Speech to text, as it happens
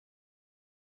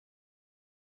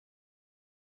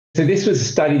So this was a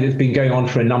study that's been going on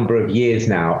for a number of years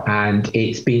now, and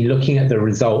it's been looking at the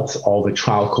results of a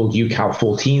trial called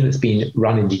UCAL14 that's been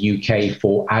run in the UK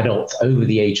for adults over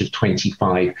the age of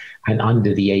 25 and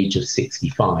under the age of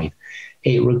 65.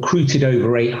 It recruited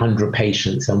over 800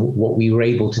 patients, and what we were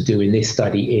able to do in this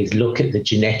study is look at the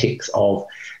genetics of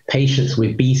patients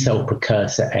with B-cell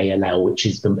precursor ALL, which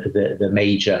is the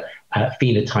major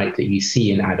phenotype that you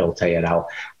see in adult ALL,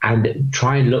 and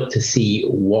try and look to see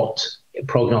what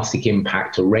prognostic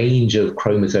impact a range of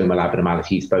chromosomal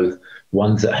abnormalities, both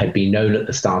ones that had been known at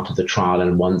the start of the trial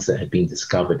and ones that had been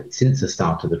discovered since the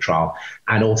start of the trial,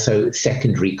 and also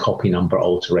secondary copy number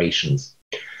alterations.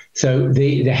 So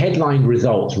the headline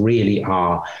results really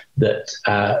are that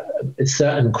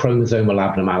certain chromosomal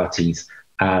abnormalities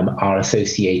are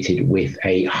associated with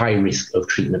a high risk of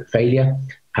treatment failure,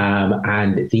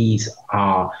 and these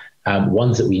are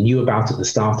ones that we knew about at the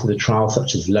start of the trial,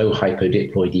 such as low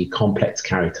hypodiploidy, complex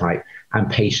karyotype, and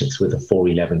patients with a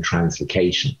 411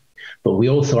 translocation. But we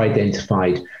also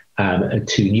identified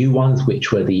two new ones,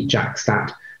 which were the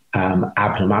JAK-STAT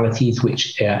abnormalities,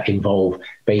 which involve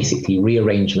basically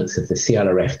rearrangements of the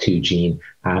CLRF2 gene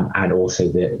and also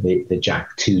the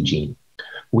JAK2 gene.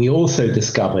 We also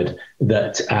discovered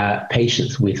that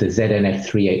patients with a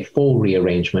ZNF384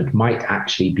 rearrangement might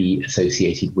actually be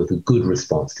associated with a good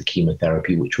response to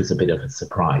chemotherapy, which was a bit of a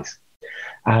surprise.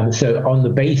 So on the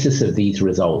basis of these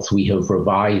results, we have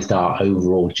revised our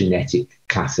overall genetic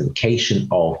classification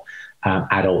of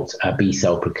adult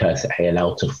B-cell precursor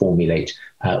ALL to formulate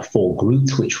 4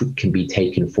 groups, which can be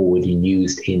taken forward and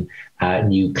used in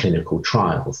new clinical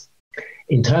trials.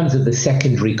 In terms of the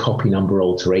secondary copy number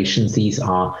alterations, these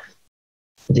are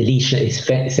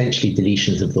essentially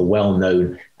deletions of the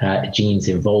well-known genes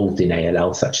involved in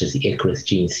ALL, such as the Icarus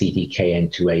gene,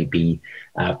 CDKN2AB,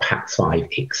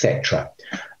 PAX5, etc.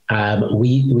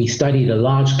 We studied a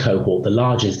large cohort, the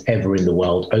largest ever in the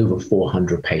world, over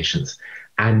 400 patients,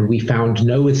 and we found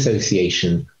no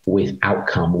association with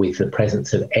outcome with the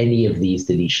presence of any of these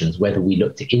deletions, whether we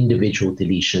looked at individual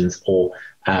deletions or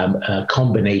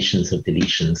combinations of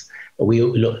deletions. We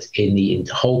looked in the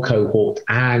whole cohort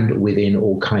and within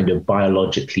all kind of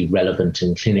biologically relevant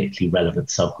and clinically relevant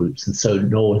subgroups, and so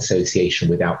no association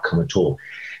with outcome at all.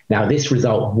 Now, this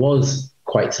result was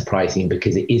quite surprising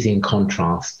because it is in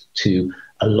contrast to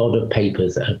a lot of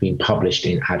papers that have been published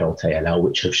in adult ALL,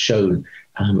 which have shown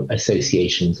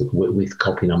associations with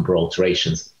copy number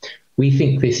alterations. We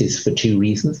think this is for 2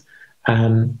 reasons.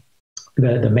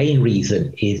 The main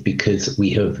reason is because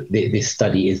this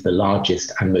study is the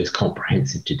largest and most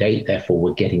comprehensive to date, therefore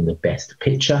we're getting the best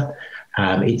picture.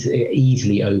 It's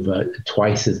easily over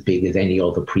twice as big as any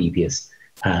other previous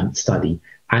study.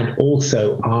 And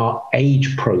also our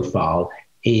age profile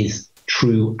is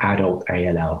true adult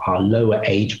ALL. Our lower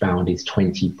age bound is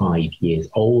 25 years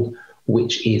old,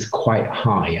 which is quite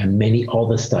high, and many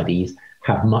other studies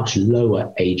have much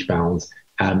lower age bounds,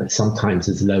 sometimes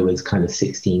as low as kind of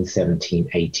 16, 17,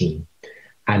 18.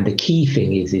 And the key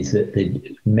thing is that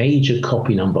the major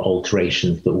copy number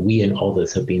alterations that we and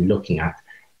others have been looking at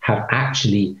have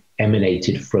actually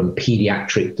emanated from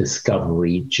pediatric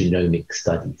discovery genomic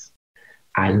studies.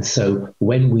 And so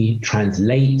when we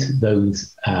translate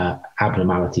those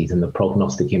abnormalities and the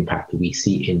prognostic impact that we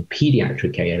see in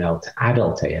pediatric ALL to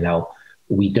adult ALL,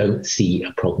 we don't see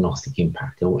a prognostic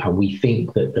impact. And we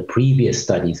think that the previous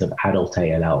studies of adult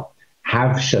ALL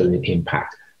have shown an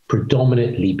impact,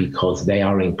 predominantly because they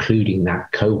are including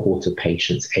that cohort of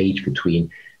patients aged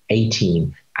between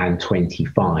 18 and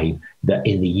 25 that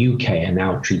in the UK are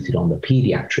now treated on the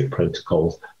pediatric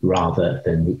protocols rather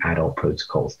than the adult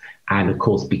protocols. And of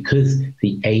course, because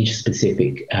the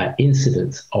age-specific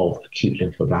incidence of acute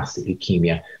lymphoblastic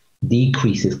leukemia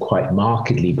decreases quite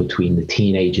markedly between the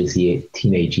teenage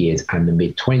years and the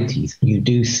mid-20s, you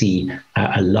do see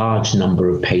a large number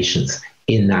of patients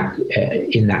in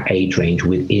that age range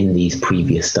within these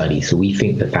previous studies. So we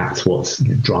think that that's what's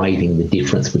driving the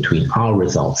difference between our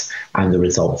results and the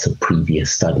results of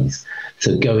previous studies.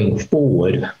 So going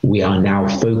forward, we are now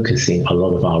focusing a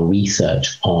lot of our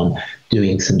research on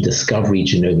doing some discovery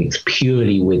genomics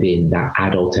purely within that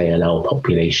adult ALL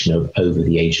population of over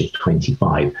the age of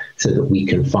 25, so that we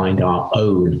can find our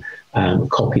own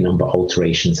copy number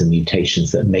alterations and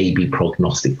mutations that may be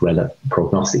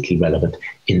prognostically relevant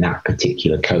in that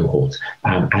particular cohort.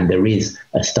 And there is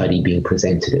a study being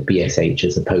presented at BSH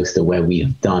as a poster where we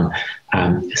have done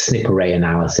SNP array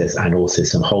analysis and also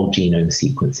some whole genome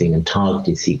sequencing and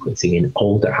targeted sequencing in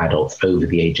older adults over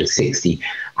the age of 60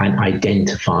 and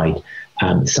identified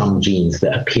some genes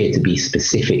that appear to be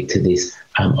specific to this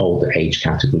older age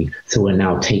category. So we're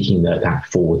now taking that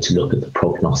forward to look at the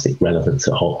prognostic relevance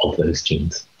of those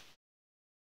genes.